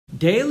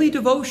Daily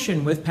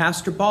Devotion with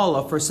Pastor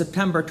Balla for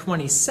September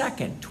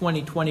 22nd,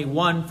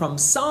 2021 from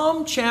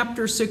Psalm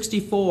chapter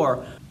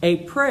 64, a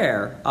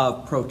prayer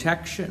of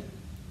protection.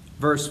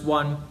 Verse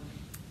 1,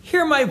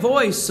 Hear my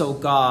voice, O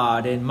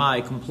God, in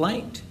my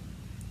complaint.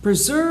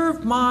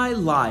 Preserve my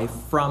life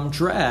from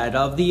dread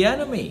of the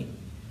enemy.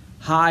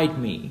 Hide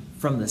me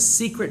from the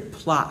secret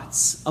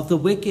plots of the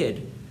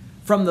wicked,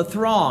 from the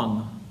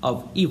throng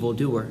of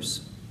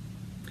evildoers.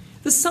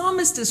 The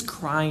psalmist is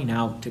crying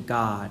out to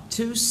God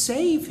to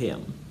save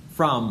him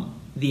from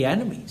the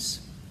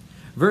enemies.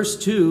 Verse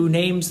 2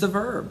 names the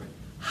verb,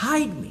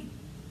 hide me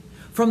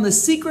from the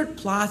secret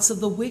plots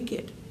of the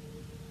wicked.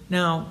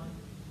 Now,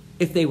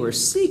 if they were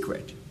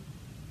secret,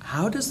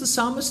 how does the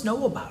psalmist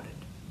know about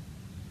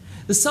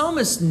it? The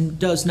psalmist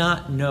does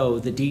not know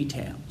the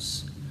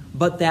details,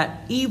 but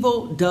that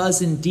evil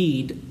does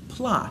indeed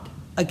plot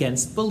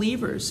against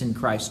believers in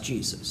Christ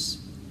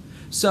Jesus.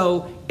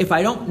 So if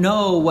I don't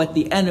know what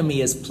the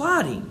enemy is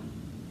plotting,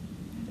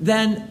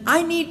 then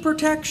I need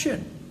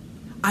protection.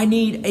 I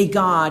need a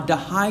God to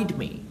hide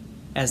me,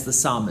 as the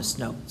psalmist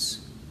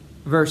notes.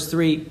 Verse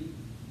 3,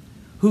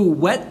 who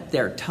whet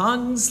their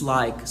tongues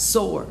like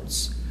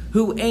swords,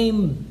 who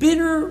aim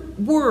bitter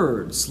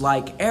words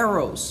like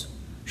arrows,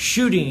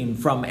 shooting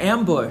from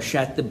ambush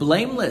at the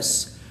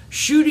blameless,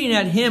 shooting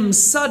at him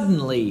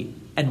suddenly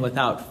and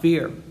without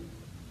fear.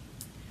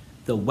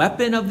 The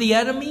weapon of the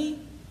enemy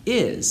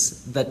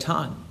is the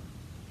tongue.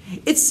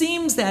 It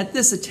seems that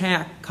this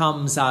attack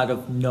comes out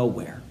of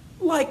nowhere,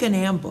 like an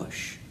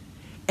ambush.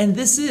 And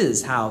this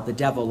is how the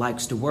devil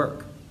likes to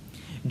work.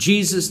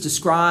 Jesus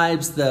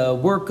describes the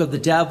work of the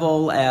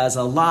devil as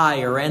a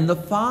liar and the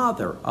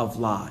father of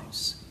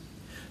lies.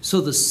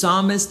 So the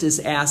psalmist is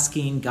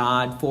asking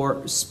God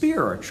for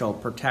spiritual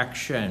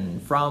protection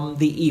from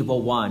the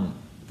evil one,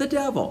 the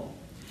devil.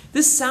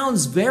 This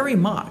sounds very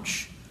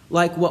much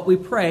like what we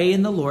pray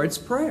in the Lord's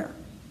Prayer.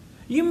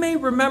 You may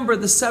remember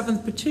the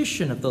seventh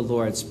petition of the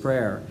Lord's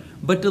Prayer,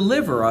 but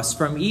deliver us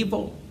from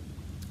evil.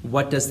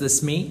 What does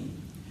this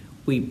mean?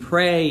 We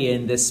pray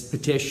in this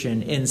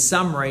petition, in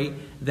summary,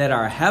 that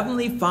our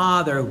Heavenly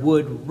Father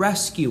would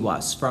rescue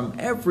us from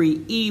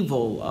every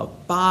evil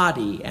of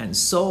body and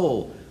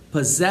soul,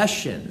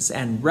 possessions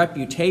and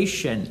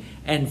reputation,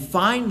 and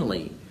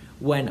finally,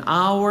 when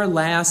our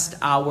last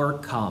hour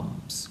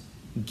comes,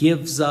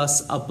 gives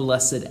us a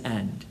blessed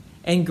end,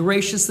 and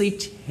graciously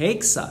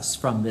takes us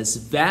from this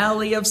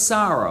valley of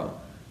sorrow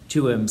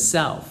to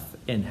himself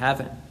in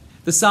heaven.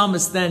 The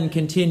psalmist then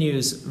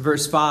continues,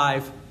 verse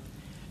 5,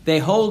 They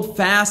hold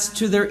fast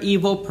to their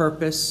evil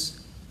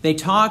purpose. They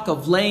talk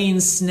of laying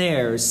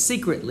snares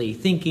secretly,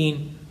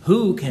 thinking,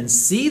 who can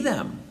see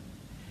them?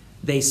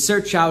 They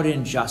search out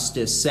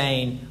injustice,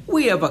 saying,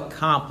 We have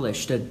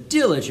accomplished a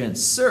diligent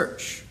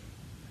search.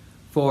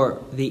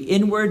 For the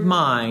inward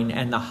mind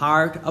and the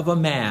heart of a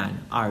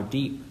man are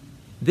deep.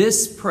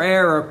 This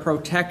prayer of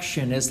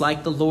protection is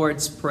like the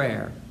Lord's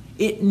Prayer.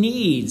 It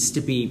needs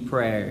to be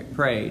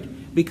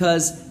prayed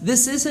because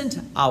this isn't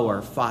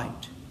our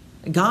fight.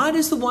 God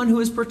is the one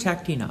who is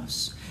protecting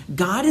us.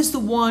 God is the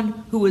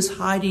one who is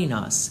hiding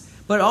us.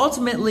 But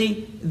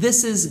ultimately,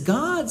 this is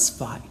God's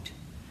fight.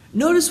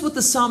 Notice what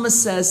the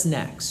psalmist says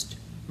next.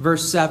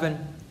 Verse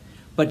 7,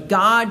 But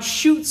God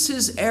shoots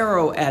his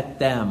arrow at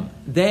them.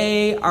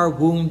 They are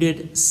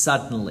wounded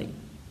suddenly.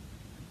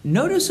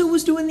 Notice who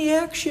was doing the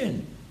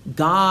action.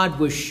 God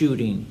was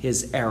shooting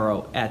his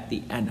arrow at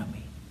the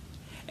enemy.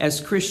 As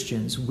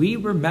Christians, we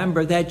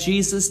remember that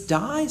Jesus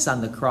dies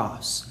on the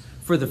cross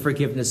for the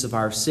forgiveness of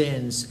our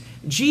sins.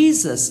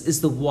 Jesus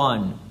is the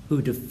one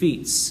who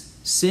defeats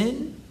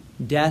sin,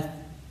 death,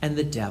 and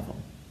the devil.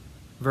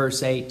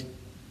 Verse 8,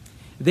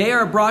 They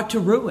are brought to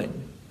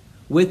ruin.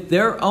 With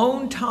their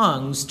own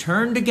tongues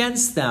turned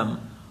against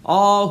them,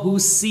 all who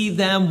see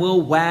them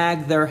will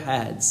wag their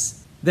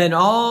heads. Then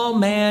all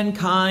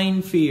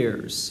mankind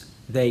fears.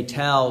 They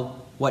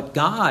tell what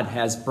God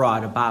has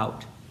brought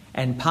about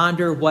and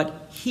ponder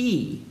what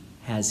he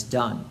has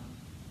done.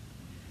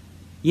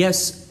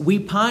 Yes, we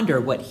ponder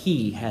what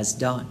he has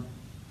done.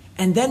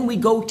 And then we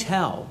go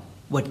tell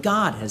what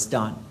God has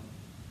done,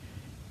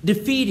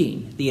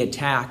 defeating the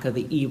attack of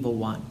the evil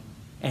one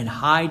and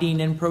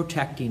hiding and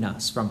protecting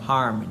us from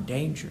harm and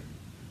danger.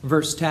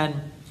 Verse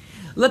 10,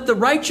 Let the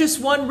righteous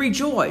one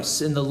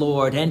rejoice in the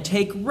Lord and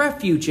take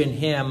refuge in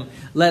him.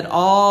 Let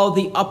all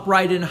the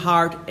upright in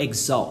heart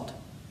exult.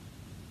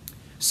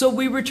 So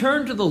we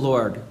return to the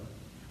Lord,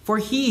 for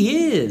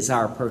he is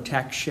our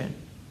protection.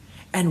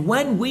 And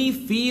when we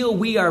feel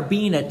we are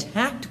being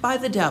attacked by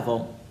the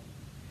devil,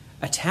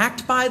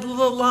 attacked by the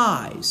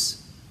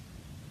lies,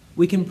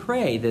 we can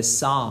pray this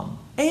psalm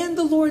and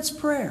the Lord's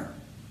Prayer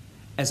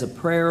as a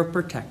prayer of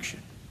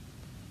protection.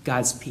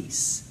 God's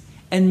peace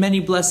and many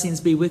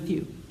blessings be with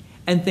you.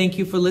 And thank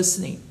you for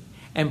listening.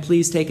 And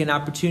please take an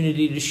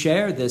opportunity to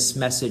share this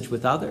message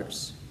with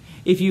others.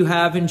 If you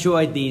have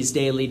enjoyed these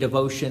daily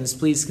devotions,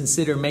 please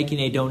consider making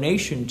a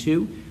donation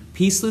to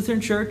Peace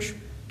Lutheran Church,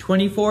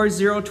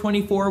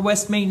 24024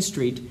 West Main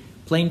Street,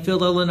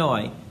 Plainfield,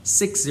 Illinois,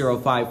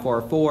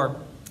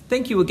 60544.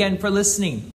 Thank you again for listening.